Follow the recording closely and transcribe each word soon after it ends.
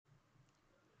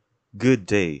Good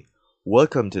day.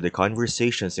 Welcome to the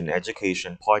Conversations in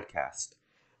Education podcast.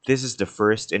 This is the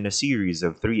first in a series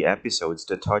of three episodes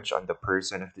that touch on the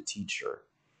person of the teacher.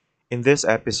 In this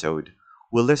episode,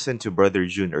 we'll listen to Brother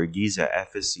June Urgiza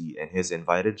FSC and his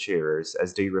invited sharers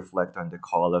as they reflect on the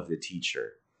call of the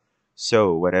teacher.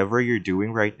 So, whatever you're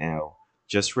doing right now,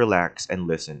 just relax and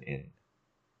listen in.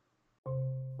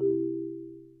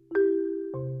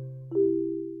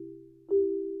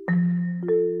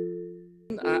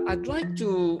 I'd like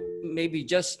to maybe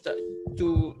just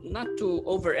to not to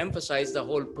overemphasize the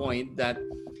whole point that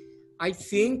I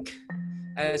think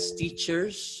as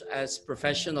teachers, as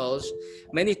professionals,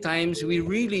 many times we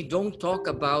really don't talk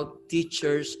about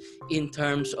teachers in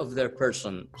terms of their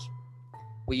persons.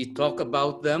 We talk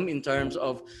about them in terms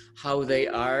of how they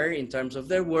are, in terms of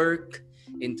their work,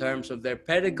 in terms of their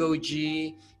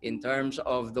pedagogy, in terms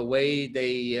of the way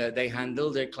they handle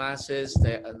their classes,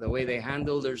 the way they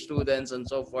handle their students, and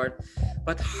so forth.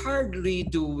 But hardly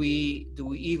do we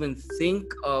even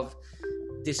think of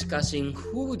discussing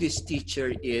who this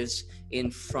teacher is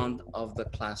in front of the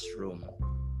classroom.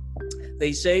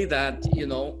 They say that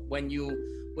when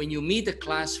you meet a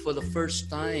class for the first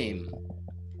time,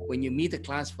 when you meet a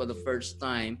class for the first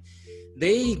time,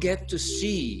 they get to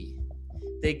see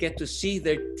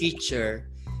their teacher,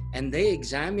 and they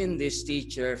examine this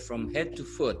teacher from head to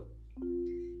foot,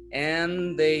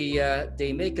 and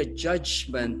they make a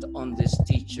judgment on this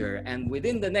teacher. And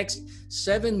within the next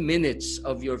 7 minutes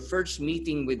of your first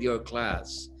meeting with your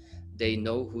class, they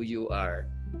know who you are.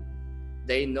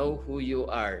 They know who you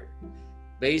are.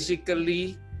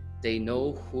 Basically, they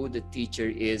know who the teacher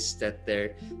is that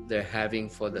they're having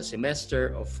for the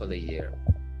semester or for the year.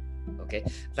 Okay,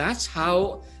 that's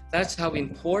how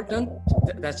important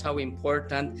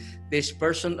this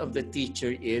person of the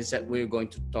teacher is that we're going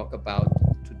to talk about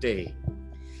today.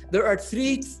 There are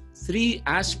three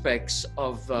aspects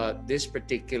of this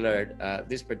particular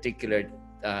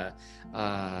uh,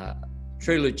 uh,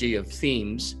 trilogy of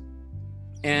themes,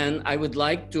 and I would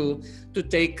like to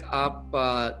take up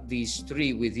these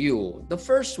three with you. The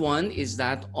first one is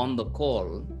that on the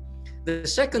call. The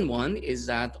second one is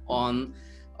that on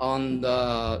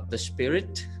the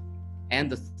spirit, and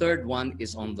the third one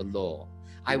is on the law.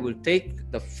 I will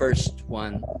take the first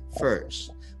one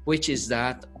first, which is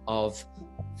that of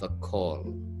the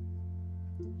call.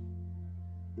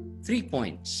 3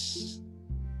 points.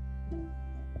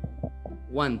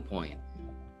 1 point.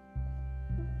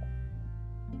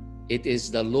 It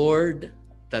is the Lord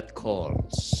that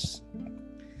calls.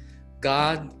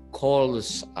 God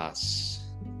calls us.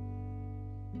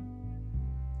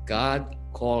 God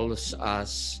calls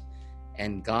us,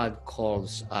 and God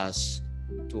calls us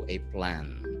to a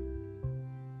plan,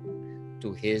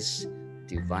 to His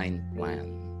divine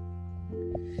plan.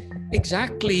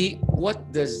 Exactly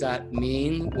what does that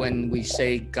mean when we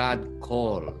say God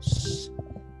calls?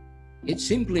 It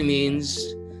simply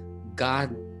means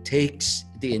God takes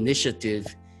the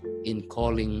initiative in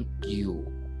calling you.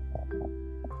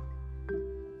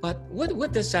 But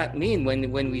what does that mean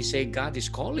when we say God is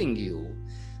calling you?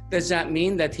 Does that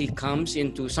mean that He comes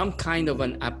into some kind of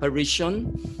an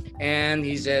apparition and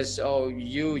He says, "Oh,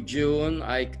 you, June,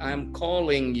 I'm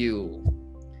calling you.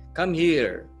 Come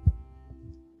here."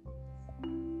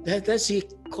 Does He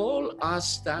call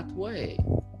us that way?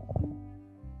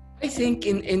 I think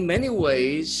in many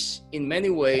ways,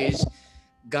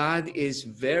 God is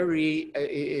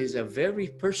a very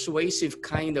persuasive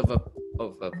kind of a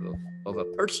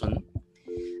person,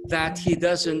 that He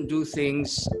doesn't do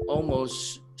things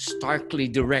almost starkly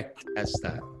direct as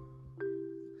that.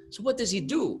 So what does He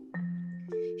do?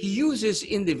 He uses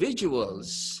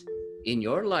individuals in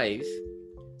your life,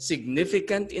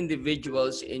 significant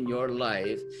individuals in your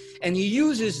life, and He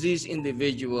uses these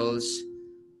individuals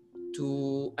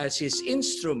as His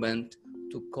instrument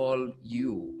to call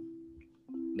you.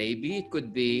 Maybe it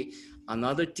could be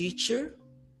another teacher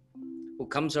who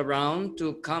comes around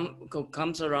to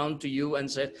you and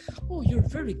says, "Oh, you're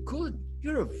very good.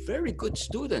 You're a very good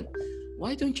student.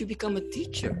 Why don't you become a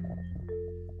teacher?"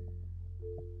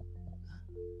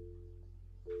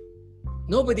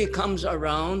 Nobody comes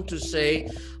around to say,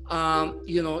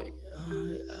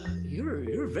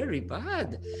 you're very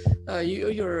bad.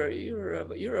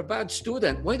 You're a bad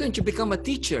student. Why don't you become a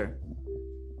teacher?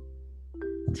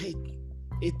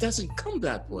 It doesn't come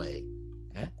that way.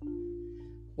 Eh?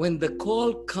 When the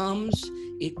call comes,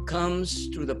 it comes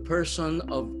through the person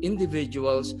of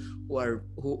individuals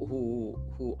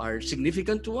who are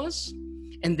significant to us,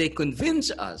 and they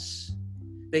convince us.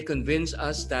 They convince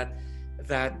us that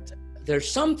there's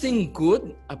something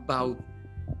good about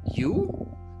you.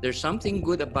 There's something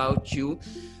good about you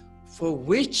for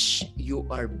which you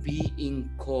are being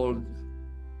called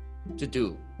to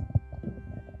do,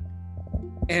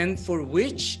 and for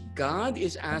which God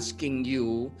is asking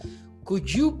you,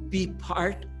 could you be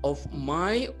part of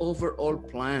my overall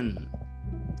plan?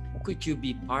 Could you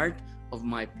be part of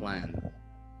my plan?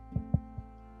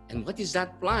 And what is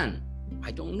that plan?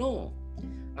 I don't know.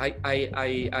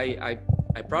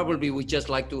 I probably would just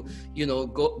like to,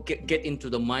 go get into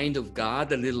the mind of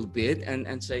God a little bit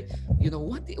and say,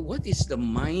 what is the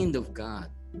mind of God?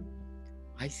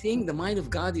 I think the mind of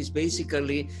God is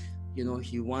basically,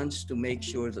 he wants to make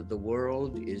sure that the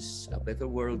world is a better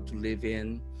world to live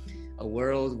in, a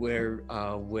world where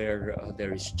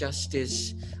there is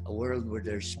justice, a world where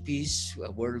there's peace,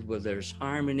 a world where there's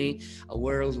harmony, a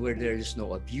world where there is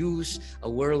no abuse, a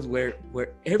world where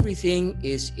everything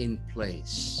is in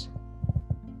place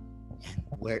and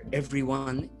where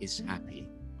everyone is happy.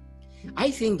 I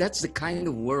think that's the kind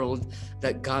of world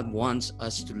that God wants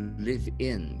us to live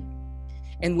in.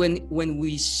 And when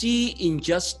we see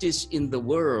injustice in the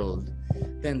world,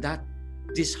 then that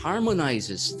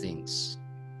disharmonizes things.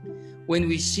 When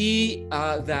we see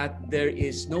that there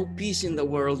is no peace in the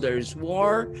world, there is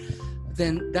war,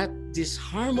 then that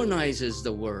disharmonizes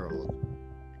the world.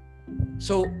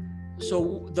 So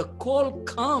the call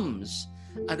comes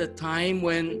at a time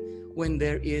when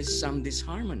there is some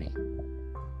disharmony.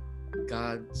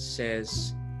 God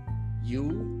says,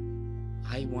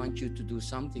 I want you to do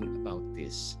something about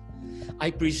this.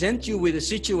 I present you with a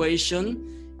situation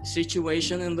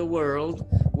in the world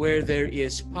where there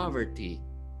is poverty.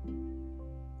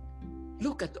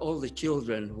 Look at all the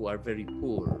children who are very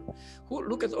poor.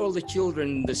 Look at all the children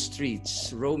in the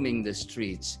streets, roaming the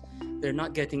streets. They're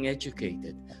not getting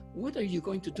educated. What are you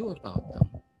going to do about them?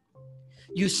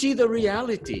 You see the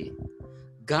reality.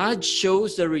 God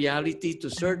shows the reality to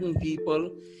certain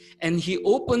people, and He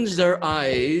opens their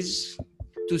eyes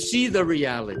to see the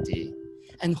reality.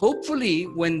 And hopefully,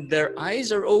 when their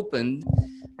eyes are opened,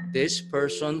 this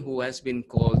person who has been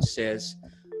called says,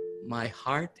 my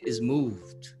heart is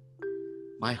moved.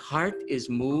 My heart is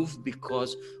moved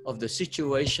because of the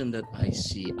situation that I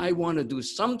see. I want to do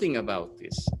something about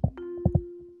this.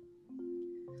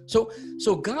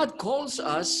 So God calls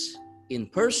us in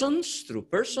persons, through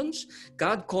persons.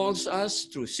 God calls us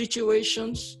through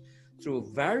situations, through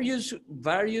various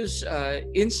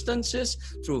instances,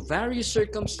 through various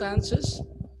circumstances.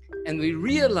 And we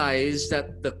realize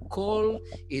that the call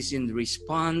is in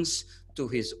response to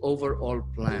His overall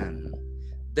plan.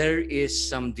 There is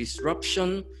some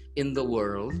disruption in the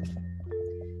world,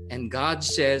 and God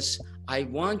says, I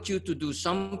want you to do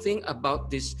something about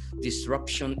this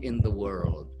disruption in the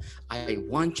world. I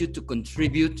want you to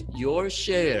contribute your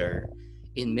share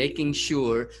in making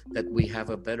sure that we have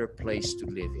a better place to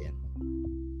live in.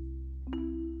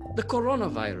 The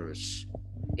coronavirus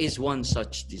is one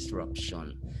such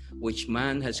disruption which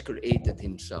man has created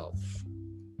himself.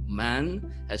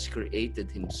 Man has created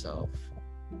himself.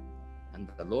 And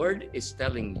the Lord is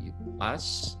telling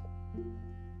us,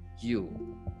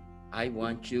 I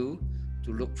want you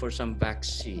to look for some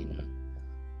vaccine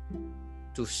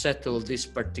to settle this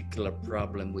particular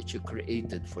problem which you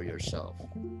created for yourself.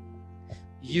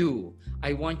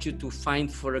 I want you to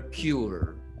find for a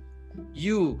cure.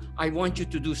 I want you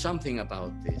to do something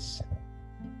about this.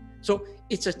 So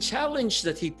it's a challenge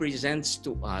that He presents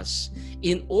to us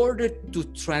in order to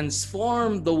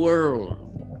transform the world,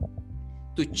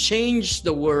 to change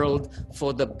the world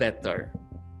for the better.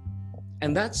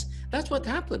 And that's what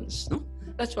happens, no?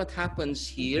 That's what happens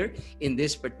here in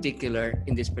this particular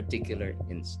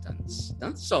instance.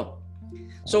 No?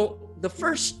 So the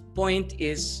first point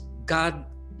is God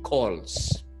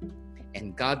calls,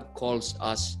 and God calls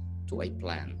us to a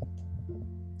plan.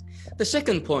 The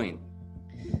second point,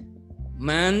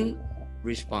 man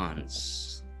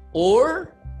responds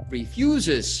or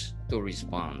refuses to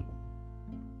respond.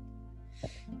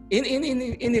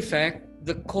 In effect,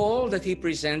 the call that He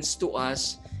presents to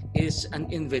us is an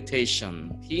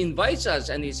invitation. He invites us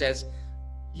and He says,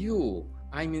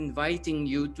 I'm inviting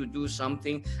you to do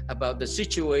something about the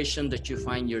situation that you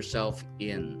find yourself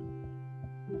in.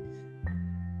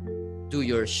 Do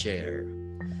your share.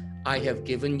 I have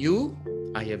given you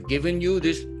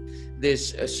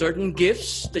this certain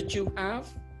gifts that you have.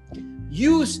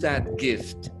 Use that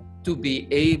gift to be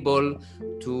able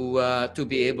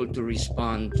to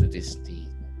respond to this need.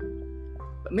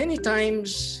 But many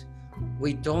times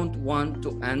we don't want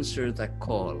to answer the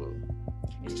call.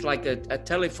 It's like a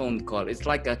telephone call. It's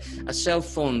like a cell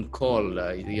phone call,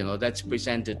 that's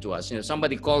presented to us.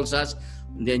 Somebody calls us,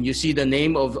 and then you see the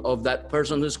name of that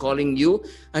person who's calling you,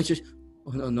 and says,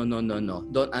 oh, no,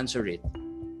 don't answer it.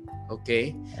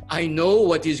 Okay, I know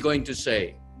what he's going to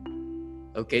say.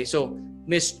 Okay, so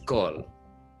missed call,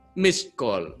 missed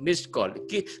call, missed call.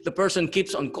 The person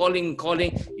keeps on calling,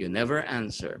 you never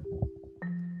answer.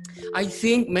 I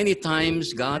think many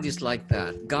times God is like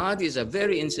that. God is a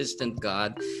very insistent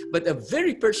God, but a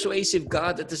very persuasive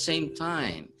God at the same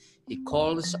time. He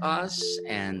calls us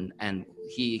and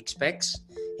he expects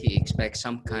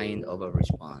some kind of a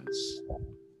response.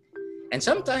 And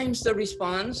sometimes the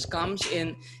response comes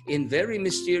in very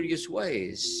mysterious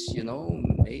ways. You know,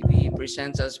 maybe he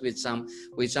presents us with some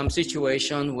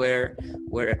situation where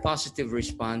a positive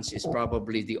response is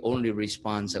probably the only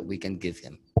response that we can give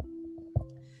him.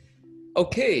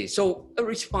 Okay, so a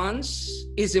response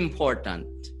is important.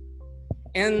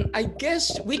 And I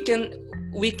guess we can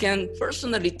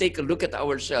personally take a look at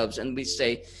ourselves and we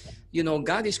say, you know,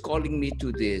 God is calling me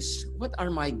to this. What are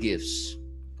my gifts?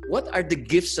 What are the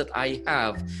gifts that I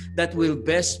have that will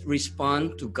best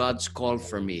respond to God's call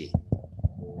for me?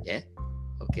 Yeah.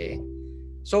 Okay.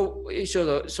 So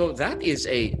that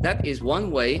is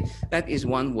one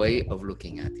way of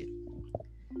looking at it.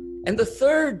 And the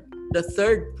third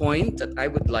point that I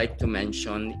would like to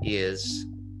mention is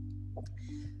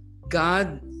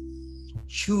God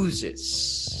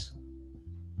chooses.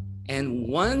 And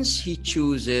once he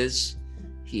chooses,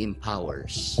 he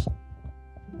empowers.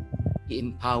 He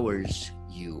empowers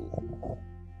you.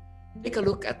 Take a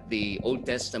look at the Old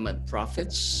Testament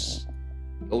prophets.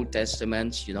 Old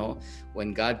Testaments, you know,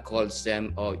 when God calls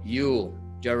them, oh, you,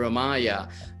 Jeremiah,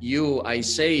 you,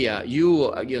 Isaiah,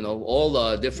 you know, all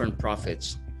the different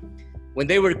prophets. When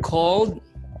they were called,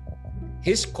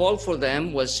 his call for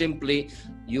them was simply,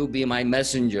 you be my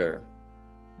messenger.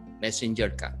 Messenger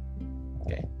ka.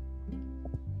 Okay.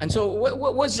 And so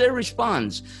what was their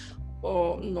response?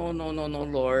 Oh, no,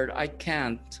 Lord, I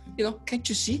can't. You know, can't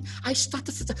you see? I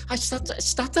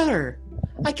stutter.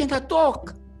 I cannot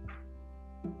talk.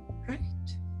 Right?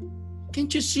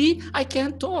 Can't you see? I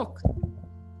can't talk.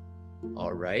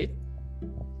 All right.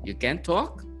 You can't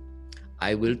talk?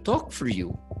 I will talk for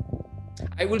you.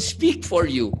 I will speak for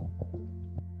you.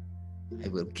 I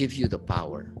will give you the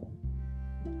power.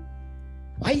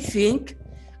 I think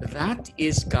that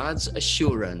is God's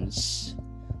assurance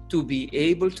to be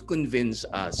able to convince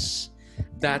us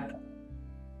that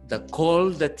the call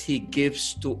that he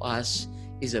gives to us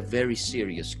is a very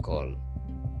serious call.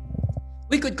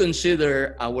 We could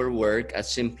consider our work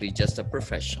as simply just a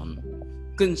profession,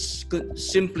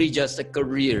 simply just a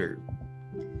career.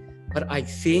 But I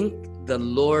think the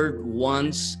Lord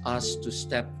wants us to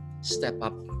step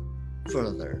up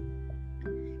further.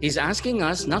 He's asking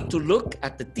us not to look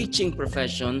at the teaching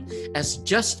profession as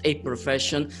just a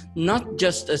profession, not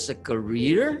just as a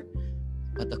career,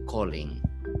 but a calling.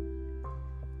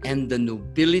 And the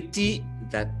nobility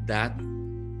that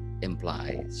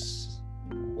implies.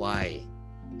 Why?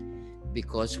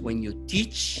 Because when you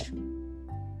teach,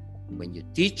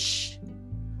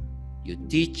 you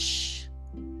teach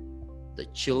the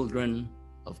children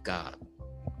of God.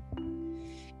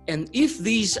 And if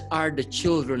these are the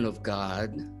children of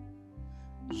God,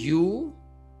 you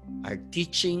are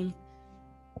teaching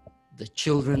the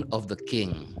children of the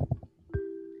King.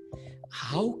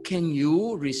 How can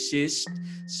you resist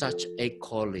such a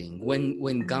calling?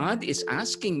 When God is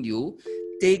asking you,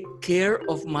 take care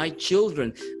of my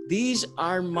children. These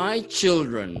are my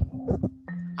children.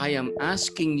 I am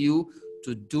asking you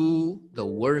to do the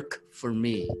work for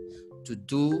me, to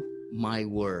do my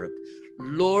work.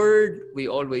 Lord, we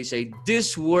always say,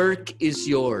 this work is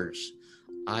yours.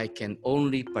 I can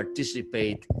only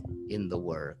participate in the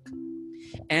work.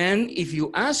 And if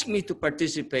you ask me to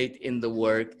participate in the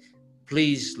work,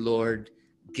 please, Lord,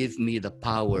 give me the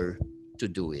power to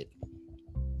do it.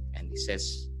 And he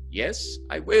says, yes,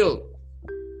 I will.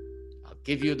 I'll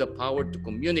give you the power to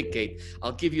communicate.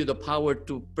 I'll give you the power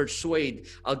to persuade.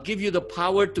 I'll give you the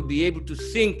power to be able to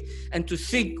think and to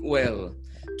think well.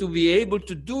 To be able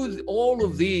to do all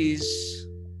of these,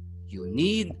 you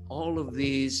need all of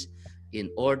these in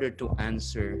order to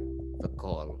answer the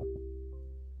call.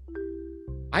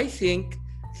 I think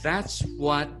that's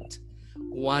what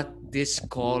this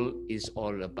call is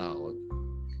all about.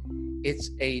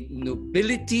 It's a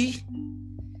nobility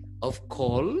of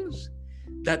calls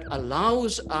that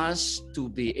allows us to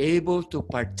be able to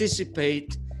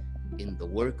participate in the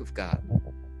work of God.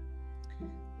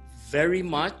 Very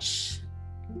much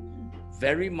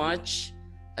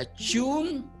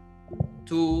attuned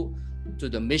to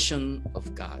the mission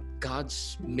of God,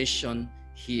 God's mission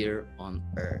here on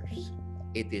earth.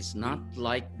 It is not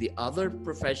like the other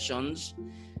professions,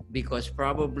 because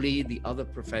probably the other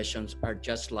professions are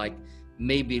just like,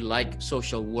 maybe like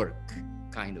social work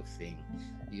kind of thing.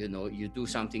 you do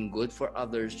something good for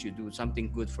others, you do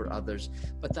something good for others,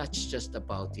 but that's just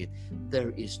about it.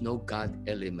 There is no God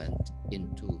element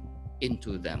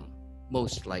into them,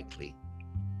 most likely.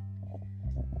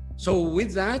 So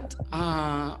with that,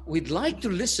 we'd like to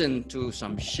listen to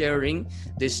some sharing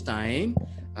this time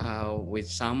with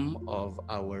some of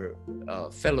our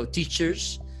fellow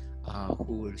teachers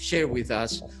who will share with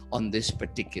us on this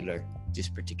particular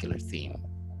theme.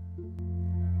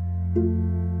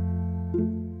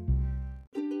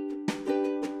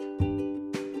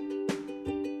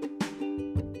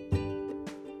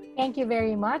 Thank you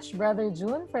very much, Brother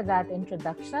June, for that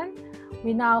introduction.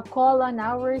 We now call on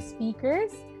our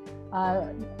speakers,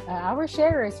 our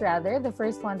sharers rather. The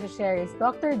first one to share is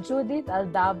Dr. Judith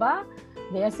Aldaba,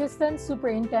 the Assistant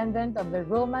Superintendent of the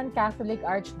Roman Catholic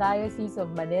Archdiocese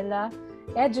of Manila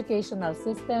Educational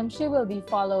System. She will be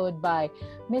followed by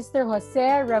Mr.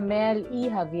 Jose Ramel E.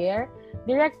 Javier,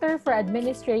 Director for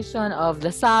Administration of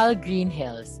LaSalle Green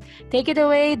Hills. Take it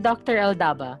away, Dr.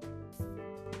 Aldaba.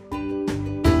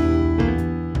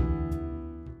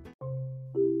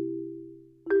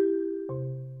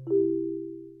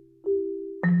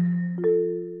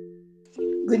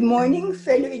 Good morning,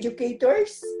 fellow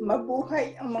educators.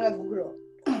 Mabuhay ang mga guro.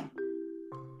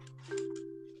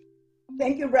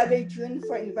 Thank you, Brother June,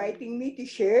 for inviting me to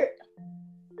share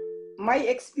my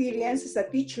experience as a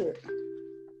teacher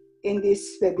in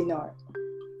this webinar.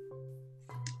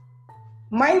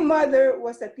 My mother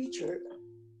was a teacher,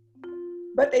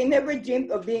 but I never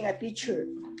dreamed of being a teacher.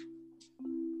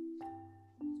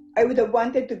 I would have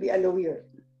wanted to be a lawyer.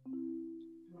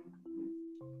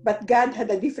 But God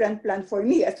had a different plan for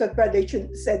me. As what Brother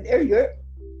June said earlier,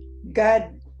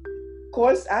 God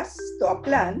calls us to a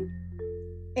plan,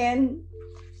 and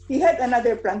He had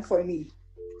another plan for me.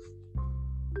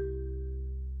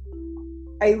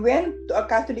 I went to a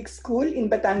Catholic school in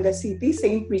Batangas City,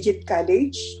 St. Bridget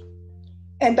College,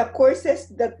 and the courses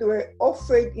that were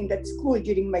offered in that school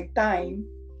during my time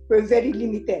were very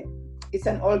limited. It's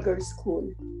an all-girls school.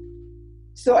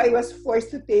 So I was forced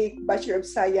to take Bachelor of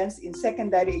Science in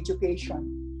Secondary Education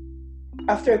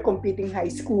after completing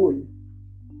high school.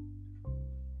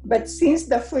 But since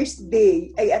the first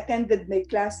day I attended my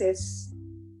classes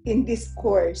in this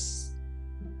course,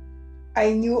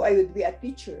 I knew I would be a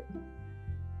teacher,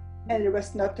 and there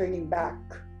was no turning back.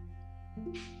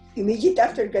 Immediately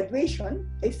after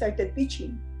graduation, I started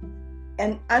teaching,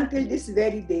 and until this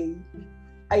very day,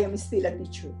 I am still a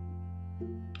teacher.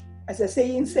 As the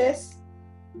saying says,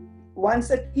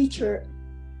 once a teacher,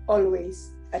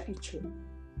 always a teacher.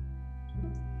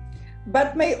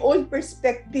 But my old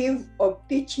perspective of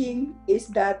teaching is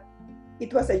that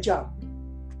it was a job,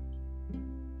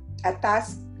 a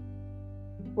task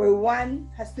where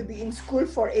one has to be in school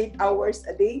for 8 hours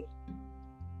a day,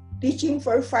 teaching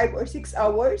for 5 or 6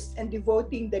 hours, and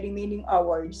devoting the remaining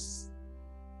hours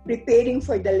preparing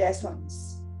for the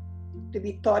lessons to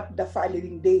be taught the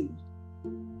following day.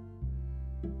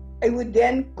 I would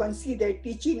then consider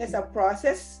teaching as a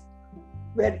process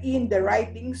wherein the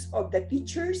writings of the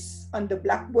teachers on the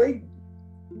blackboard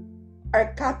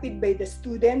are copied by the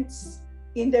students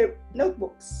in their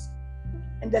notebooks,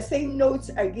 and the same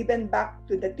notes are given back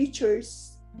to the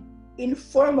teachers in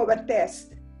form of a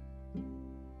test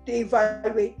to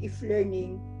evaluate if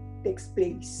learning takes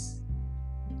place.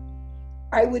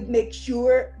 I would make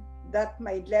sure that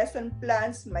my lesson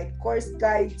plans, my course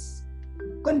guides,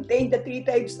 contain the 3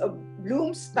 types of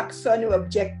Bloom's taxonomy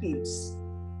objectives.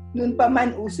 Noon pa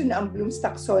man uso na ang Bloom's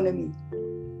taxonomy.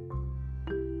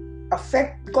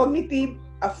 Cognitive,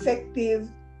 affective,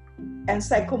 and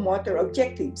psychomotor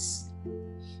objectives.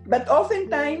 But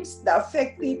oftentimes, the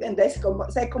affective and the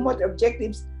psychomotor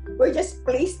objectives were just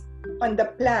placed on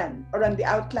the plan or on the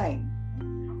outline.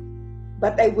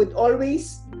 But I would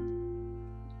always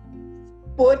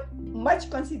put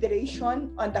much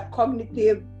consideration on the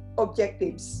cognitive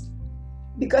objectives,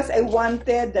 because I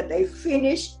wanted that I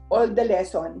finish all the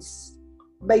lessons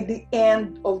by the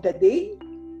end of the day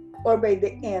or by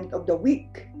the end of the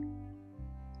week.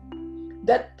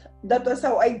 That was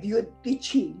how I viewed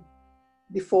teaching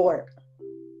before.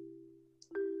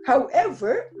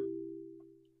 However,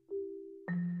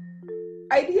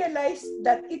 I realized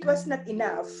that it was not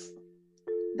enough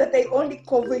that I only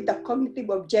covered the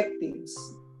cognitive objectives,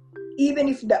 even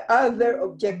if the other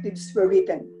objectives were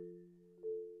written.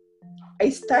 I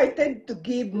started to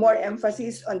give more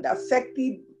emphasis on the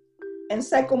affective and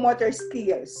psychomotor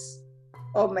skills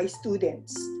of my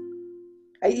students.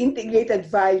 I integrated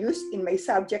values in my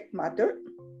subject matter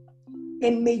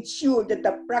and made sure that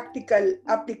the practical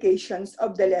applications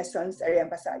of the lessons are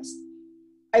emphasized.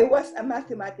 I was a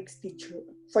mathematics teacher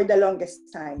for the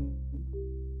longest time.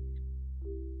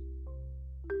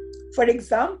 For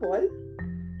example,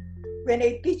 when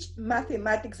I teach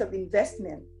mathematics of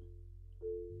investment,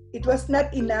 it was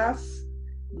not enough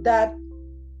that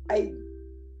I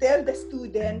tell the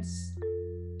students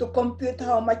to compute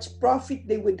how much profit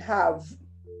they would have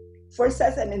for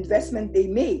such an investment they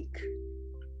make,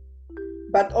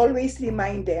 but always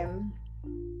remind them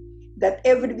that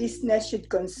every business should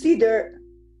consider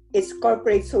its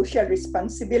corporate social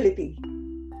responsibility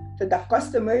to the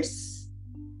customers,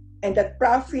 and that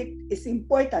profit is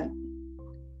important.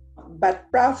 But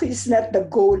profit is not the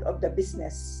goal of the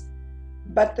business,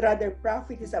 but rather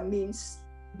profit is a means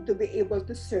to be able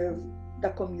to serve the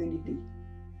community.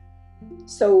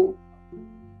 So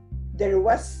there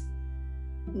was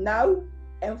now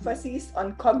emphasis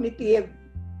on cognitive,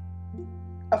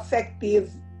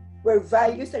 affective, where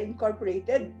values are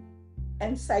incorporated,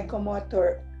 and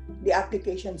psychomotor, the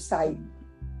application side.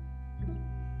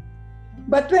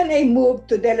 But when I moved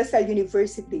to De La Salle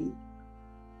University,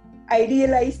 I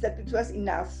realized that it was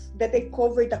enough that I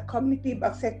covered the cognitive,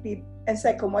 affective, and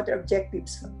psychomotor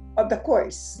objectives of the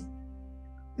course,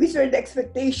 which were the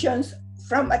expectations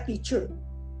from a teacher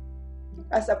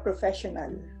as a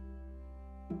professional.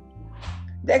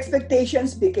 The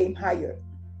expectations became higher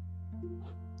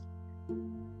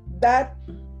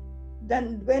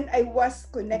than when I was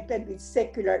connected with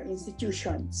secular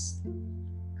institutions.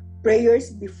 Prayers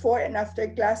before and after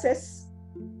classes,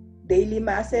 daily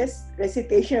masses,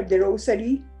 recitation of the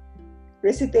rosary,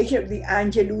 recitation of the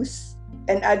Angelus,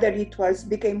 and other rituals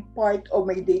became part of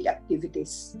my daily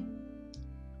activities.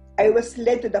 I was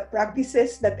led to the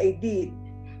practices that I did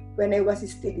when I was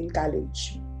still in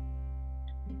college.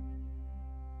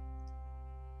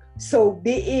 So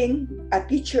being a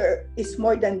teacher is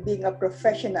more than being a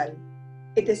professional.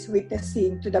 It is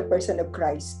witnessing to the person of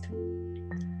Christ.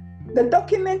 The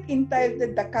document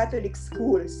entitled The Catholic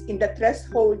Schools in the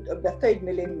Threshold of the Third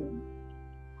Millennium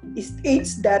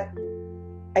states that,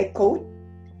 I quote,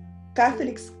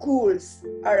 Catholic schools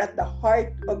are at the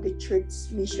heart of the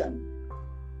Church's mission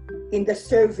in the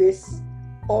service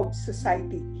of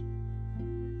society.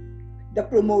 The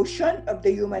promotion of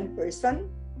the human person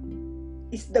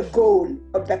is the goal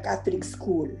of the Catholic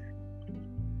school.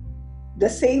 The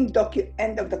same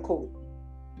end of the quote.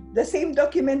 The same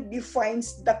document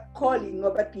defines the calling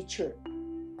of a teacher.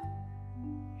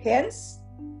 Hence,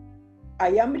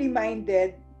 I am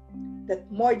reminded that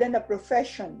more than a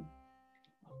profession,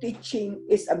 teaching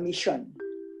is a mission.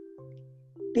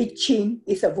 Teaching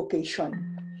is a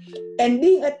vocation. And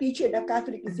being a teacher in a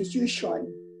Catholic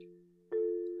institution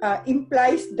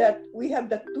implies that we have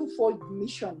the twofold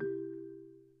mission: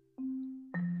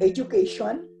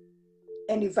 education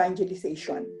and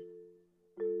evangelization.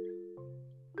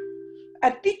 A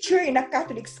teacher in a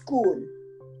Catholic school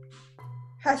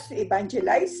has to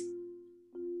evangelize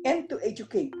and to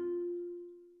educate.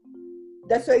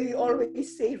 That's why we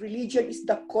always say religion is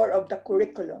the core of the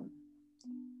curriculum.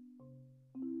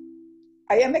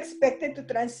 I am expected to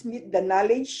transmit the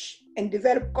knowledge and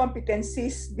develop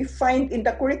competencies defined in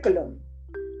the curriculum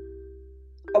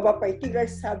of a particular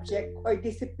subject or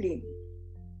discipline.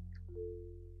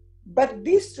 But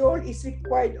this role is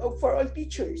required for all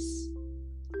teachers,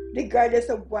 regardless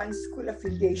of one's school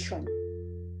affiliation.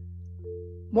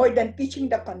 More than teaching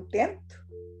the content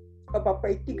of a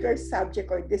particular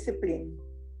subject or discipline,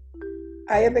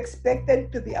 I am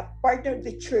expected to be a partner of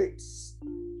the Church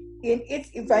in its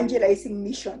evangelizing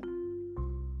mission,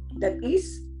 that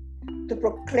is, to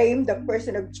proclaim the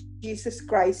person of Jesus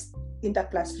Christ in the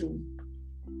classroom.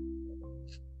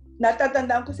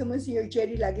 Natatandaan ko si Monsignor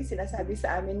Jerry lagi sinasabi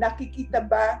sa amin, nakikita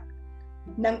ba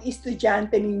ng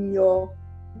estudyante ninyo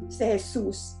si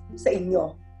Jesus sa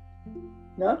inyo?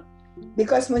 No?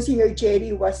 Because Monsignor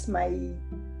Jerry was my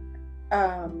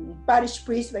parish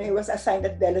priest when I was assigned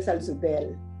at De La Salle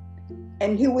Zubel.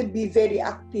 And he would be very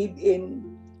active in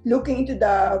looking into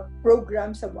the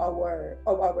programs of our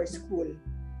school.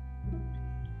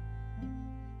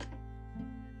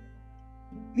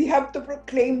 We have to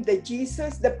proclaim the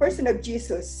person of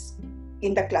Jesus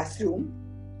in the classroom,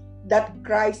 that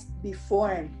Christ be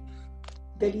formed.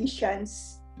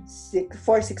 Galatians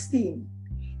 4:16.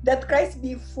 That Christ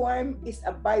be formed is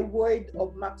a byword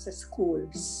of MAPSA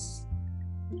schools.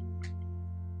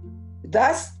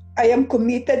 Thus, I am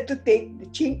committed to take the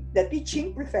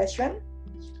teaching profession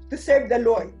to serve the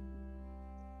Lord.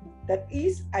 That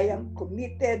is, I am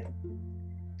committed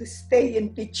to stay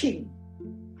in teaching,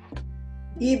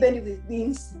 even if it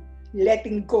means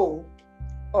letting go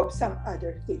of some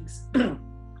other things.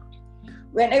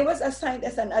 When I was assigned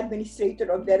as an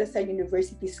administrator of De La Salle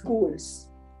University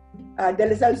schools, De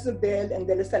La Salle Zubel and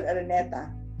De La Salle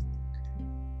Araneta,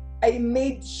 I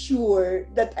made sure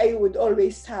that I would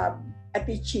always have a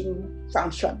teaching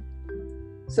function.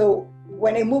 So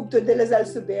when I moved to De La Salle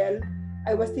Subel,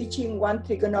 I was teaching one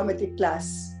trigonometry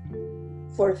class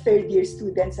for third-year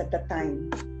students at the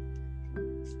time.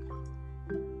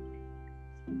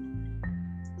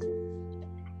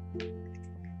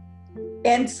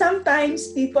 And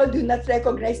sometimes people do not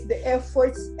recognize the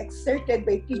efforts exerted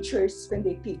by teachers when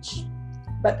they teach,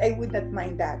 but I would not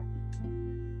mind that.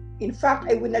 In fact,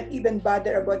 I would not even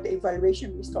bother about the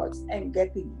evaluation results I'm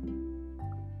getting.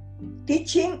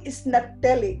 Teaching is not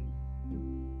telling.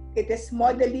 It is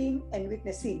modeling and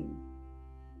witnessing.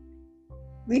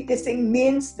 Witnessing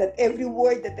means that every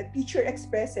word that the teacher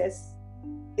expresses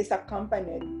is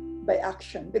accompanied by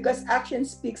action, because action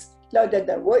speaks louder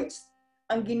than words.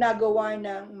 Ang ginagawa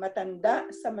ng matanda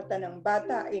sa mata ng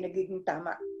bata ay nagiging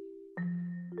tama.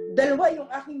 Dalawa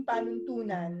yung aking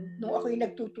panuntunan nung ako'y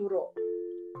nagtuturo.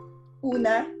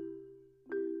 Una,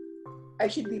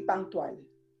 I should be punctual.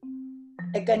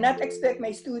 I cannot expect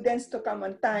my students to come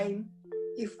on time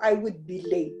if I would be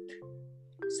late.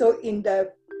 So in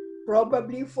the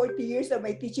probably 40 years of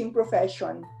my teaching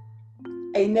profession,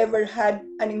 I never had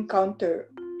an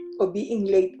encounter of being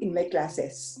late in my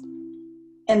classes.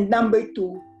 And number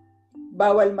two,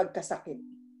 bawal magkasakit.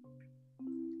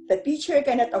 The teacher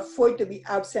cannot afford to be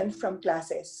absent from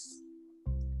classes.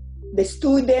 The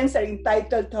students are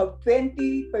entitled to have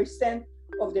 20%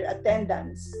 of their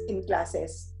attendance in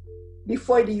classes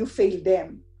before you fail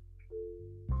them.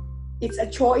 It's a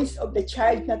choice of the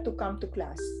child not to come to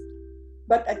class.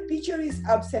 But a teacher is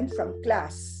absent from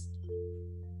class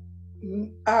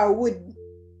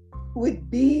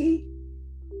would be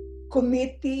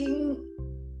committing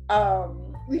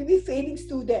will be failing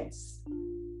students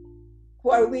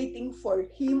who are waiting for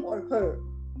him or her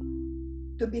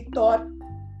to be taught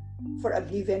for a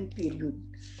given period.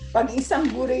 Pag isang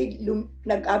guro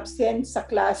nag-absent sa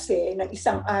klase ng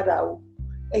isang araw,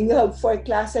 and you have 4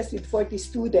 classes with 40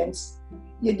 students,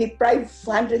 you deprive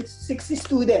 160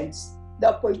 students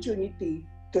the opportunity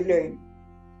to learn.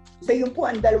 So yun po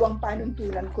ang dalawang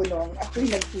panuntunan ko nung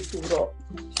ako'y nagtuturo,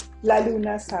 lalo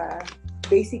na sa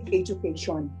basic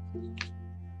education.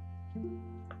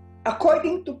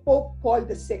 According to Pope Paul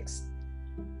VI,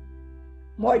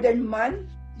 modern man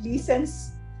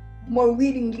listens more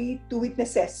willingly to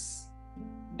witnesses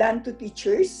than to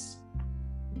teachers.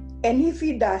 And if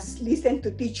he does listen to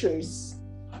teachers,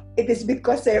 it is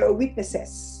because they are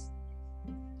witnesses.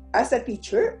 As a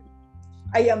teacher,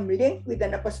 I am linked with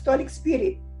an apostolic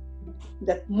spirit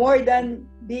that more than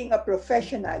being a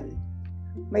professional,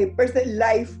 my personal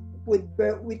life would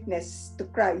bear witness to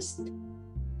Christ,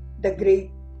 the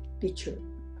great teacher.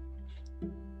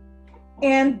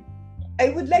 And I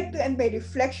would like to end my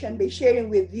reflection by sharing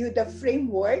with you the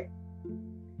framework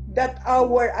that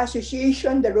our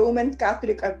association, the Roman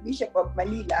Catholic Archbishop of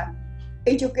Manila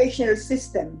Educational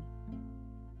System,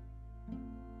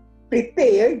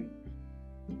 prepared.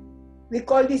 We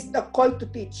call this the call to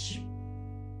teach.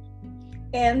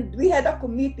 And we had a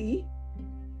committee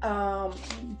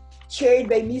chaired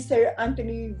by Mr.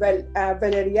 Anthony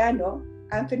Valeriano.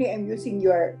 Anthony, I'm using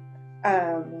your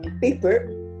paper.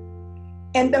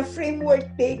 And the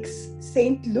framework takes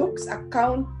St. Luke's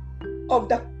account of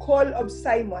the call of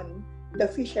Simon, the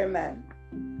fisherman.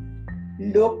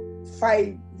 Luke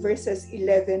 5 verses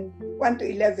 1 to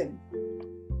 11,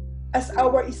 as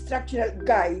our instructional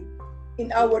guide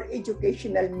in our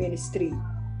educational ministry.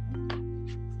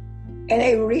 And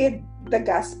I read the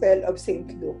Gospel of St.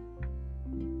 Luke.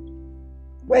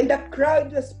 While the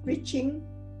crowd was preaching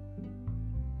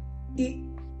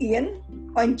in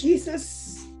on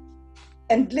Jesus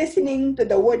and listening to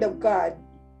the word of God,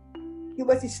 he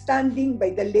was standing by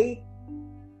the lake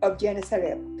of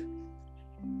Gennesaret.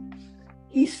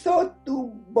 He saw 2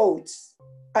 boats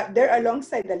there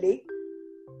alongside the lake.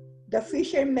 The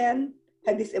fishermen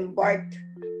had disembarked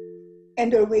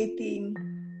and were washing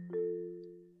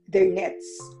their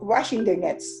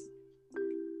nets.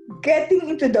 Getting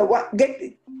into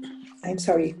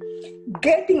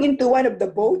one of the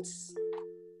boats,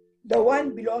 the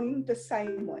one belonging to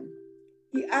Simon,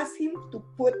 he asked him to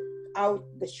put out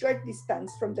the short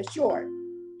distance from the shore.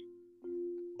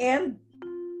 And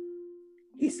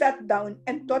he sat down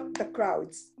and taught the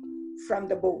crowds from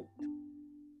the boat.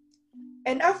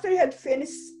 And after he had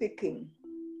finished speaking,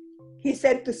 he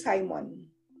said to Simon,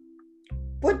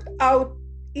 "Put out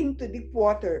into deep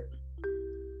water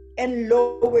and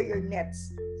lower your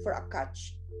nets for a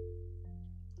catch."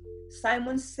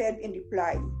 Simon said in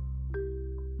reply,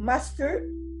 "Master,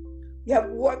 we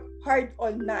have worked hard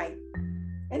all night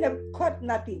and have caught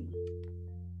nothing.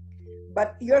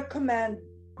 But your command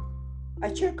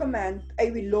At your command,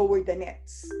 I will lower the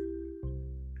nets.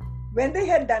 When they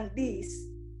had done this,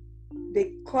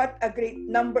 they caught a great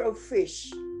number of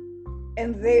fish,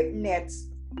 and their nets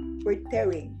were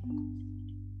tearing.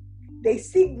 They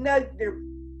signaled to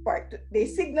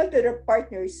their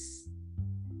partners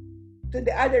to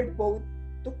the other boat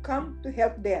to come to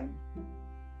help them.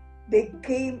 They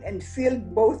came and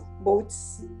filled both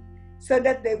boats so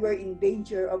that they were in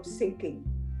danger of sinking.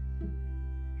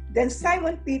 Then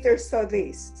Simon Peter saw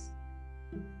this.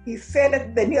 He fell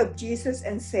at the knee of Jesus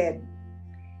and said,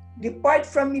 "Depart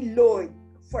from me, Lord,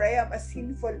 for I am a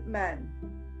sinful man."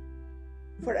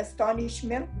 For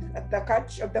astonishment at the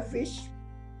catch of the fish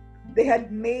they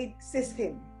had made seized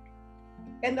him,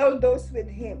 and all those with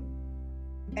him,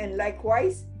 and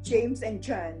likewise James and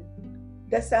John,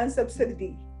 the sons of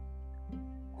Zebedee,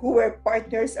 who were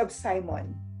partners of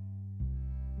Simon.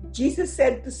 Jesus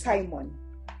said to Simon,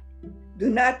 "Do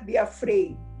not be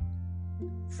afraid.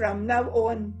 From now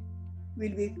on,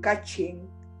 we'll be catching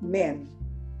men."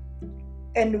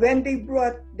 And when they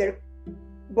brought their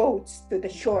boats to the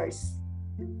shores,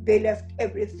 they left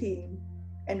everything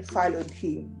and followed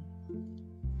him.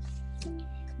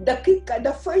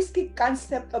 The first key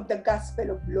concept of the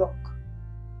Gospel of Luke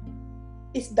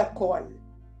is the call.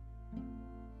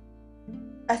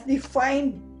 As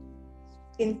defined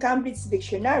in Cambridge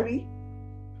Dictionary,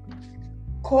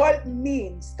 call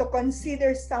means to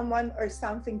consider someone or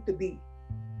something to be.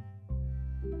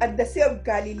 At the Sea of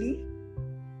Galilee,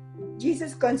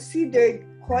 Jesus considered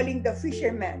calling the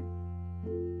fishermen.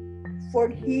 For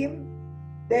him,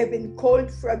 they have been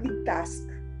called for a big task,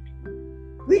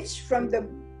 which from the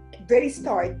very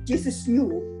start, Jesus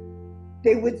knew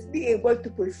they would be able to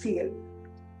fulfill,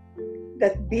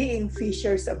 that being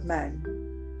fishers of man.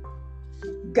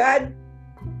 God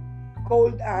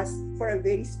called us for a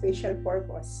very special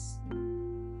purpose,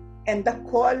 and the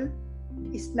call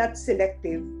is not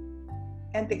selective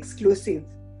and exclusive,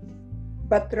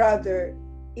 but rather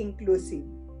inclusive,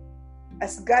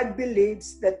 as God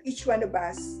believes that each one of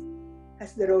us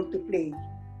has the role to play,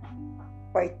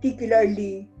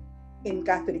 particularly in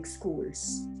Catholic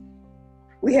schools.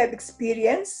 We have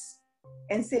experienced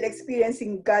and still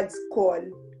experiencing God's call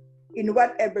in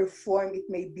whatever form it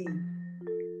may be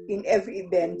in every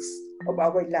event of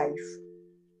our life.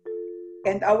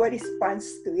 And our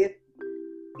response to it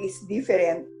is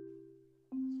different,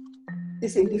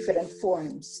 is in different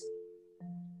forms.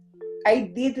 I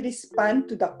did respond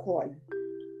to the call.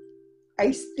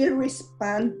 I still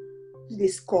respond to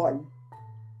this call.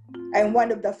 I'm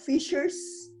one of the fishers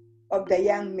of the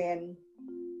young men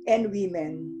and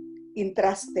women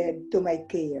entrusted to my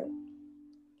care.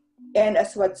 And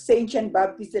as what Saint John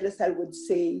Baptist de La Salle would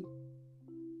say,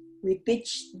 we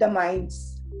teach the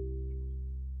minds,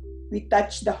 we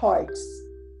touch the hearts,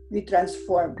 we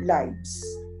transform lives.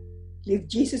 Leave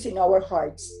Jesus in our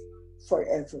hearts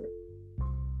forever.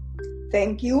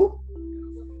 Thank you.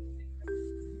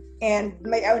 And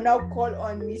may I now call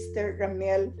on Mr.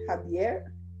 Ramel Javier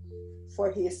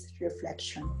for his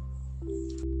reflection.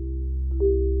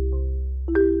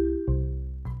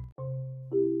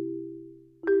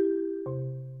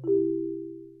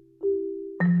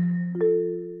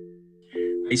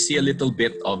 I see a little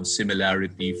bit of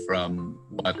similarity from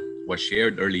what was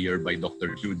shared earlier by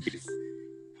Dr. Judith.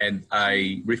 And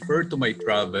I refer to my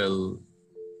travel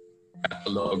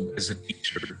catalog as a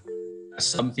teacher as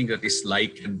something that is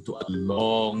likened to a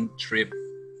long trip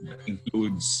that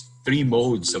includes 3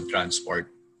 modes of transport: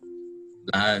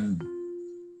 land,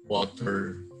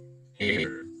 water,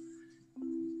 air.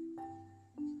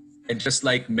 And just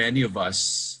like many of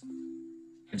us,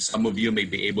 and some of you may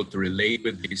be able to relate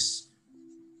with this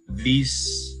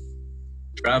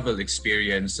travel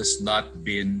experience has not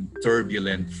been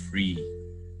turbulent-free.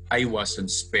 I wasn't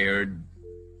spared.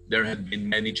 There had been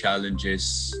many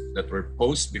challenges that were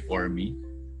posed before me,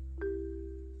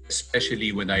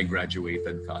 especially when I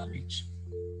graduated college.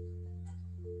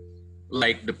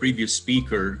 Like the previous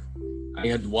speaker,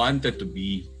 I had wanted to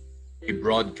be a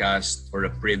broadcast or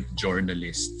a print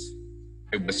journalist.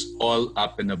 I was all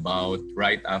up and about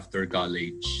right after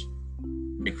college.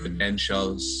 My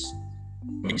credentials,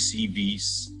 my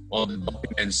CVs, all the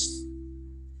documents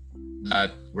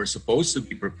that were supposed to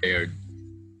be prepared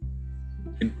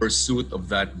in pursuit of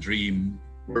that dream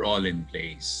were all in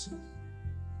place.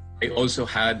 I also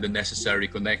had the necessary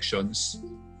connections,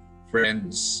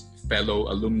 friends, fellow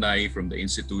alumni from the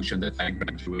institution that I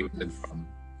graduated from,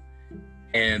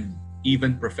 and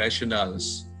even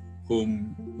professionals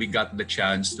whom we got the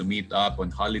chance to meet up on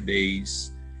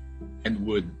holidays and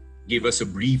would give us a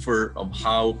briefer of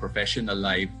how professional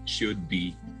life should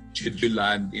be should you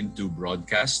land into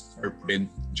broadcast or print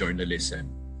journalism?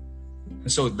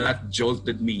 And so that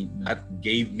jolted me, that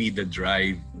gave me the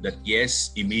drive that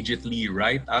yes, immediately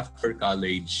right after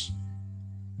college,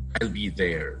 I'll be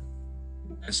there.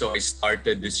 And so I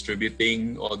started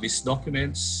distributing all these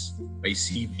documents, my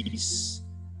CVs,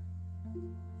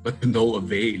 but to no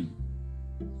avail.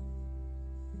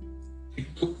 It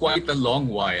took quite a long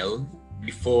while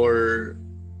before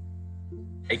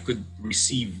I could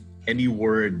receive any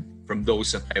word from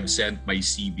those that I have sent my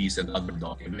CVs and other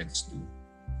documents to.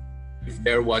 If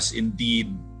there was indeed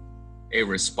a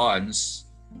response,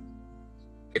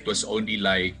 it was only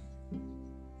like,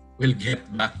 we'll get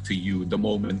back to you the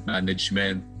moment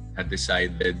management had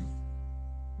decided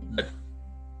that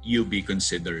you be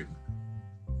considered.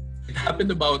 It happened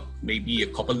about maybe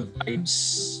a couple of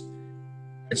times.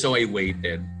 And so I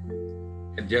waited.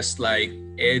 And just like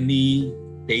any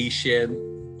patient,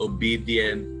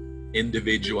 obedient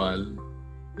individual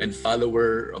and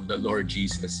follower of the Lord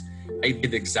Jesus, I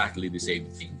did exactly the same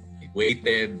thing. I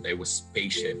waited, I was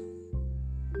patient.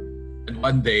 And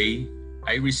one day,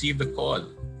 I received a call.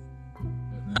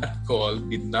 That call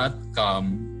did not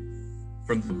come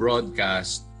from the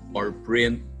broadcast or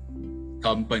print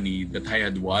company that I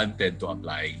had wanted to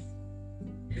apply.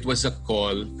 It was a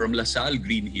call from LaSalle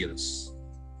Green Hills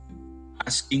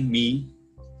asking me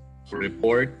to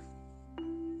report,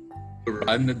 to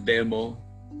run a demo,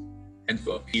 and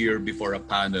to appear before a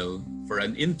panel for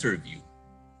an interview.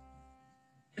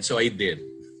 And so I did.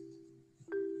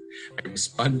 I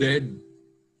responded,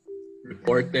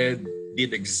 reported,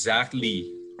 did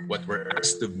exactly what were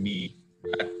asked of me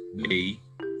that day,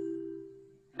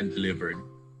 and delivered.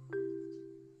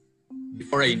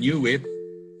 Before I knew it,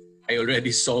 I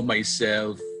already saw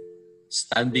myself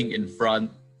standing in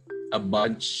front a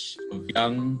bunch of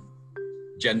young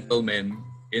gentlemen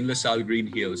in LaSalle Green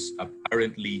Hills,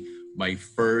 apparently my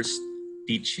first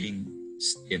teaching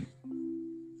stint.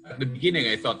 At the beginning,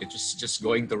 I thought it was just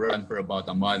going to run for about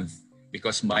a month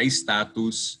because my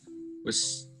status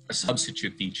was a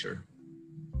substitute teacher.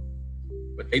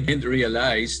 But I didn't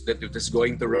realize that it was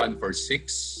going to run for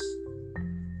 6,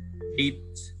 8,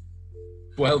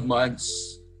 12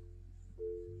 months.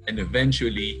 And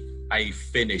eventually, I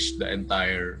finished the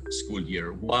entire school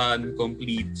year, one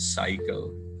complete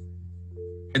cycle.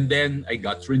 And then I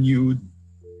got renewed,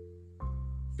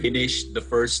 finished the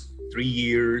first 3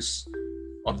 years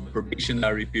of the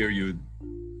probationary period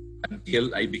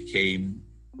until I became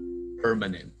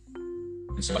permanent.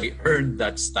 And so I earned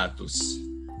that status.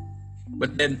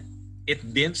 But then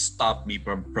it didn't stop me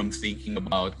from thinking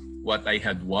about what I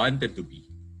had wanted to be,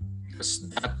 because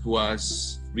that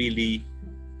was really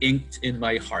inked in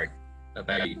my heart that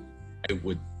I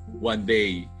would one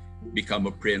day become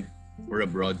a print or a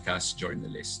broadcast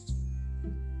journalist.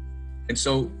 And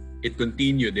so it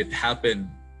continued. It happened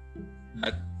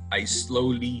that I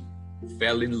slowly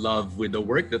fell in love with the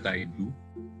work that I do,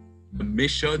 the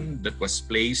mission that was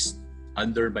placed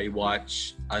under my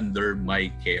watch, under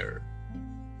my care.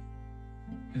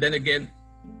 And then again,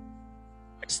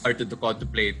 I started to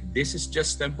contemplate, this is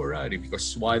just temporary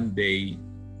because one day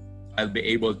I'll be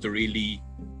able to really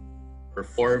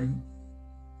perform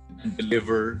and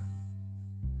deliver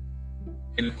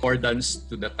in accordance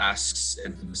to the tasks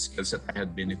and to the skills that I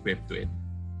had been equipped with.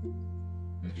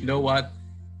 But you know what?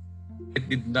 It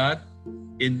did not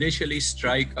initially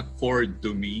strike a chord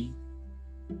to me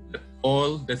that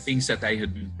all the things that I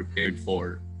had been prepared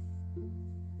for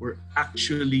were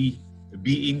actually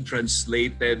being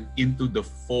translated into the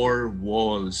 4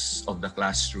 walls of the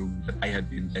classroom that I had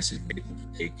been designated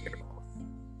to take care of.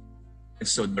 And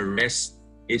so the rest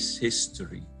is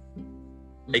history.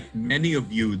 Like many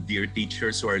of you, dear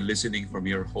teachers who are listening from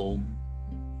your home,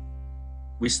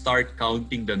 we start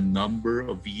counting the number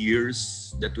of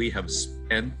years that we have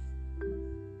spent,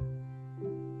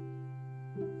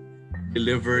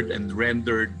 delivered and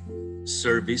rendered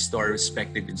service to our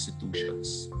respective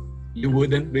institutions. You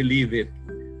wouldn't believe it.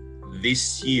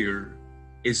 This year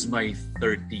is my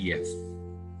 30th.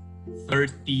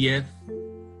 30th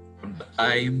from the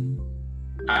time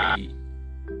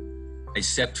I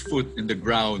set foot in the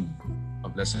ground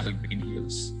of LaSalle Green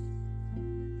Hills.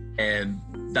 And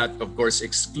that, of course,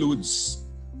 excludes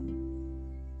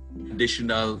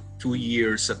additional 2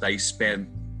 years that I spent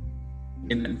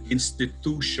in an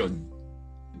institution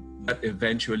that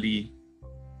eventually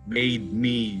made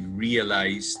me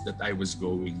realize that I was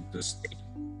going to stay.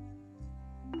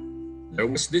 There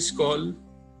was this call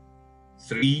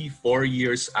 3-4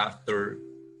 years after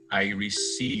I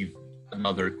received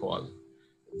another call.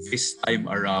 This time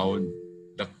around,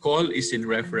 the call is in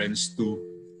reference to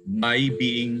my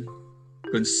being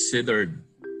considered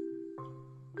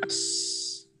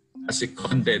as a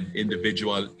seconded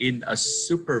individual in a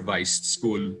supervised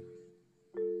school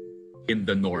in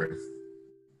the north.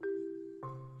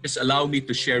 Just allow me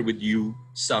to share with you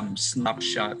some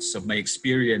snapshots of my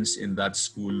experience in that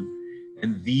school,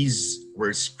 and these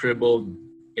were scribbled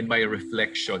in my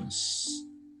reflections,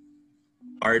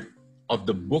 part of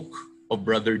the book of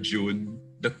Brother June,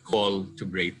 The Call to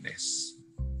Greatness.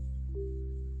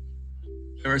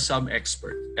 There are some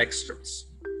excerpts.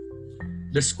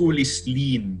 The school is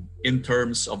lean in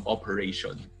terms of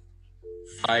operation.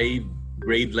 5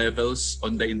 grade levels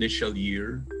on the initial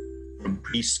year, from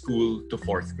preschool to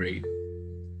 4th grade.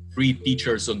 3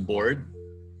 teachers on board,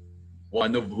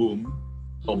 one of whom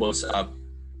doubles up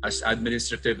as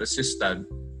administrative assistant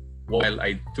while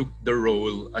I took the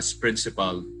role as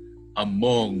principal,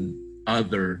 among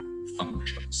other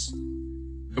functions.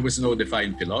 There was no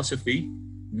defined philosophy,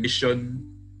 mission,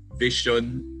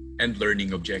 vision, and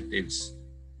learning objectives.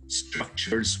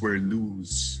 Structures were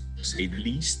loose, to say the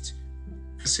least.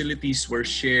 Facilities were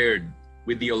shared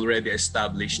with the already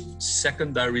established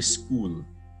secondary school,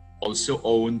 also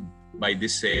owned by the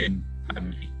same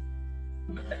family.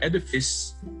 The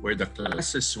edifice where the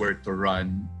classes were to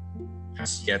run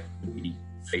has yet to be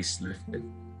facelifted.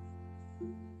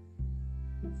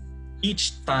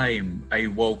 Each time I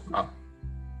woke up,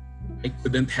 I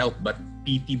couldn't help but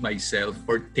pity myself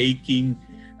for taking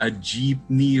a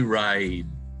jeepney ride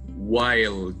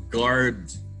while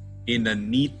garbed in a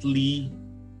neatly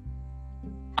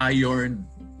ironed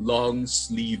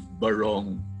long-sleeve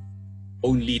barong,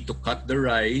 only to cut the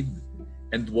ride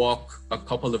and walk a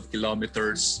couple of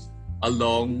kilometers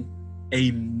along a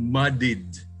muddied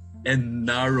and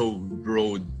narrow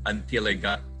road until I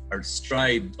got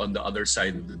astride on the other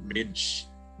side of the bridge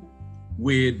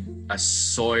with a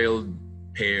soiled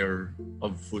pair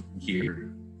of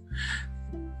footgear.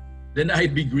 Then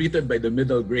I'd be greeted by the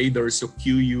middle graders who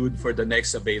queued for the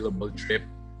next available trip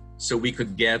so we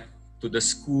could get to the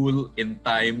school in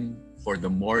time for the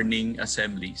morning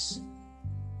assemblies.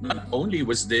 Not only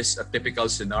was this a typical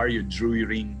scenario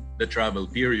during the travel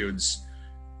periods,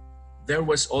 there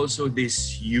was also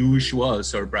these usual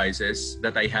surprises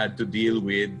that I had to deal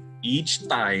with each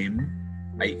time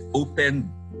I opened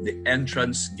the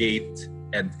entrance gate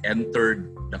and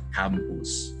entered the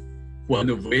campus. One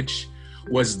of which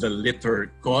was the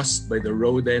litter caused by the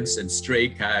rodents and stray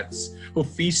cats who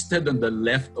feasted on the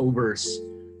leftovers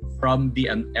from the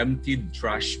unemptied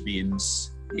trash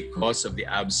bins because of the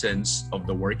absence of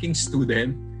the working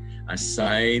student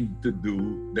assigned to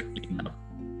do the cleanup.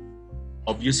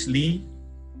 Obviously,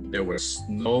 there was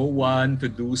no one to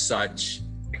do such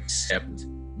except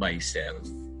myself.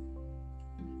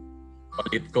 Call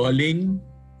it calling?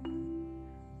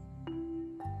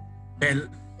 Well,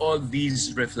 all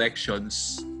these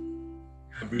reflections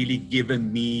have really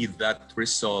given me that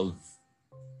resolve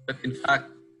that in fact,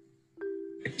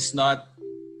 it is not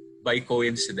by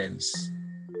coincidence.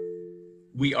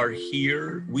 We are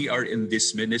here, we are in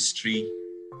this ministry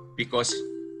because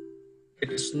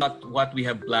it is not what we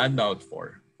have planned out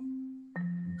for.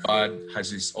 God has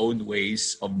His own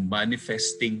ways of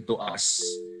manifesting to us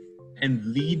and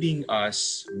leading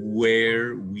us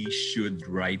where we should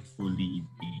rightfully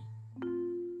be.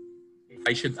 If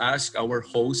I should ask our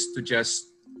host to just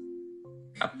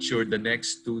capture the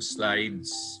next 2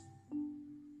 slides,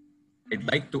 I'd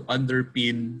like to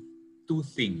underpin 2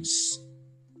 things.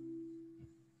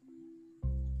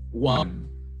 One,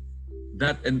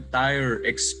 that entire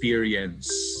experience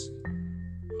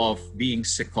of being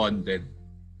seconded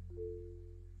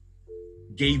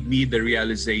gave me the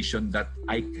realization that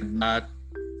I cannot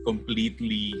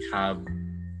completely have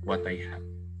what I have.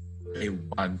 I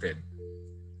wanted.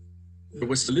 There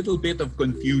was a little bit of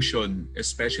confusion,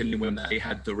 especially when I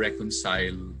had to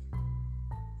reconcile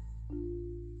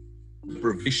the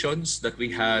provisions that we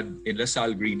had in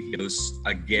LaSalle Green Hills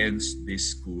against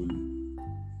this school.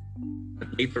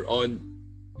 But later on,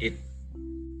 it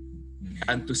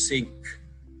began to sink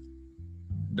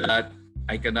that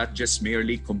I cannot just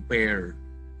merely compare,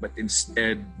 but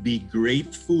instead be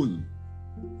grateful,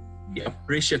 be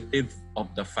appreciative of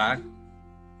the fact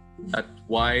that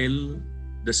while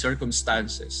the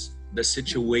circumstances, the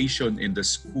situation in the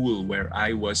school where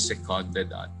I was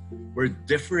seconded at were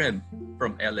different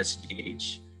from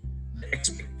LSGH, the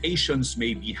expectations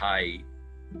may be high,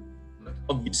 but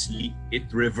obviously it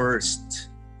reversed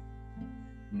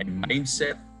my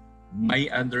mindset, my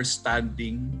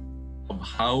understanding of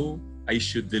how I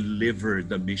should deliver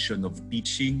the mission of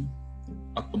teaching,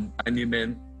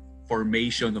 accompaniment,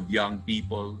 formation of young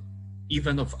people,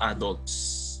 even of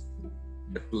adults,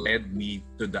 that led me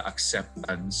to the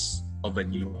acceptance of a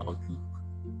new outlook.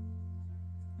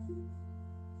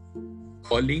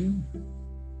 calling,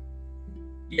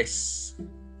 yes,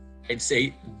 I'd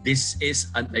say this is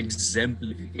an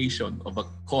exemplification of a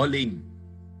calling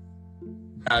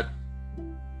that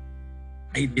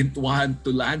I didn't want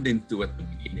to land into at the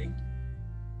beginning.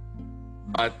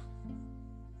 But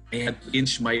I had to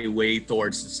inch my way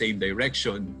towards the same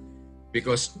direction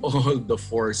because all the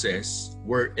forces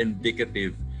were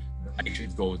indicative that I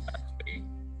should go that way.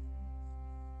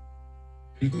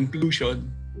 In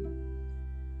conclusion,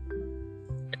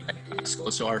 I'd like to ask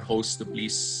also our host to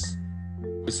please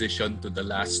position to the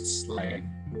last slide.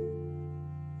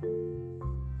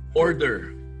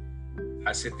 Order,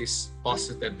 as it is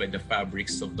posited by the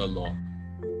fabrics of the law,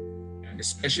 and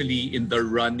especially in the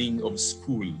running of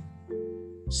school,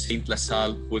 Saint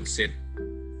LaSalle puts it,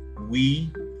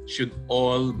 we should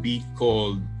all be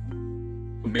called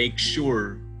to make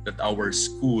sure that our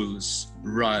schools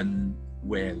run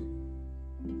well.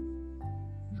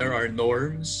 There are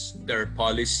norms, there are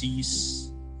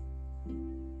policies,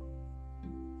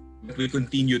 but we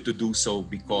continue to do so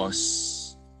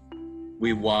because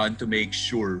we want to make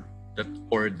sure that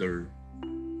order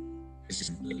is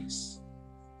in place.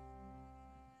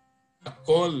 A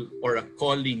call or a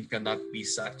calling cannot be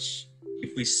such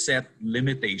if we set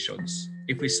limitations,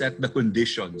 if we set the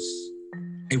conditions.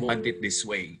 I want it this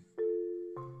way.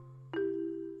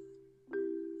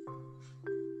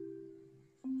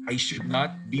 I should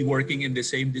not be working in the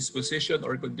same disposition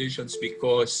or conditions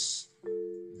because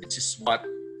this is what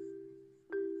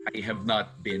I have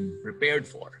not been prepared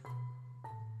for.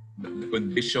 But the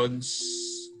conditions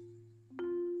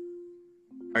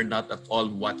are not at all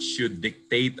what should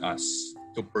dictate us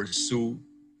to pursue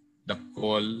the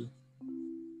call,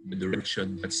 the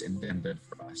direction that's intended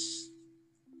for us.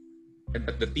 And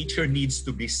that the teacher needs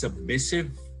to be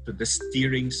submissive to the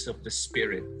steerings of the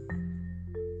Spirit,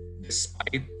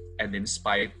 despite and in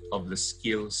spite of the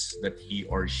skills that he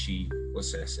or she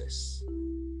possesses.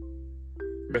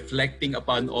 Reflecting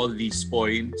upon all these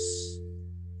points,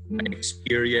 my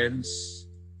experience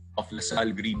of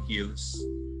LaSalle Green Hills,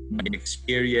 my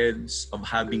experience of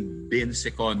having been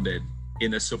seconded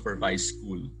in a supervised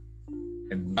school,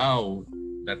 and now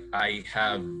that I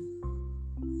have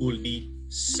fully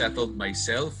settled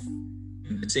myself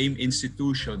in the same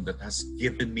institution that has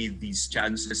given me these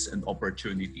chances and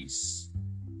opportunities,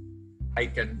 I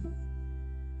can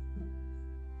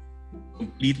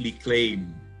completely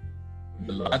claim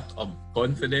a lot of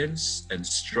confidence and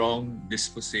strong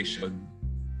disposition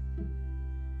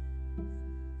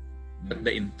that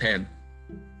the intent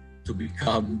to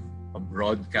become a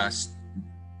broadcast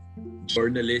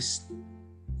journalist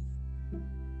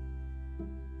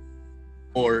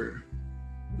or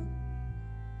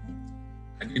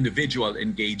an individual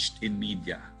engaged in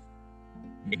media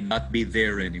may not be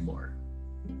there anymore.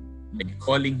 My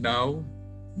calling now,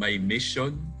 my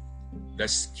mission, the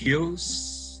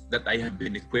skills that I have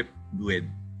been equipped with,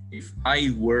 if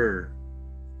I were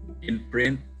in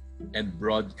print and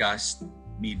broadcast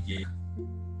media,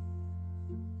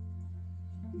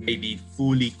 may be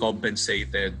fully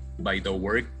compensated by the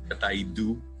work that I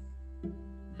do,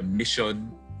 the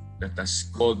mission that has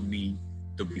called me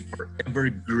to be forever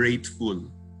grateful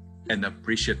and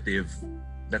appreciative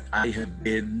that I have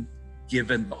been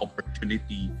given the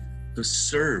opportunity to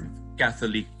serve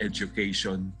Catholic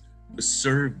education, to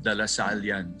serve the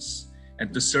Lasallians,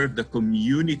 and to serve the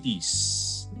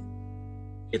communities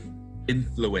it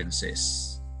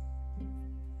influences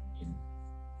in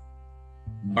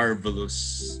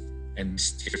marvelous and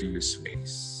mysterious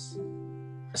ways.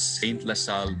 As Saint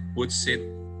LaSalle puts it,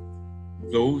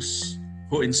 those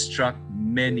who instruct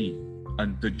many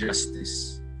unto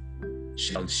justice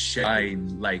shall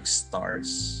shine like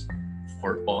stars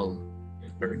for all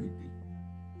eternity.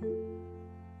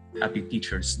 Happy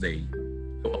Teacher's Day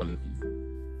to all of you.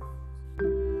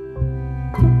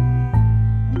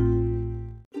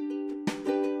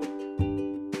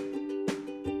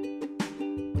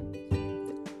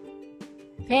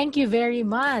 Thank you very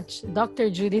much, Dr.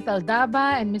 Judith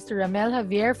Aldaba and Mr. Ramel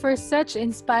Javier, for such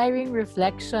inspiring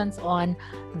reflections on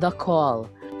the call.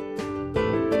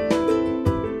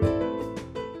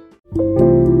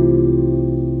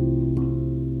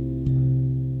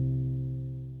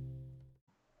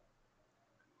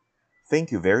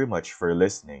 Thank you very much for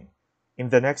listening. In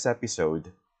the next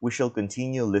episode, we shall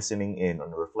continue listening in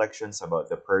on reflections about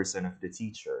the person of the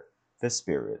teacher, the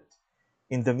Spirit.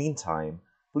 In the meantime,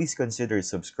 please consider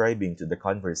subscribing to the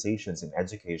Conversations in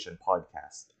Education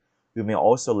podcast. You may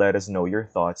also let us know your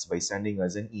thoughts by sending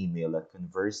us an email at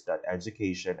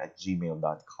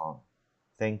converse.education@gmail.com.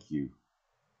 Thank you.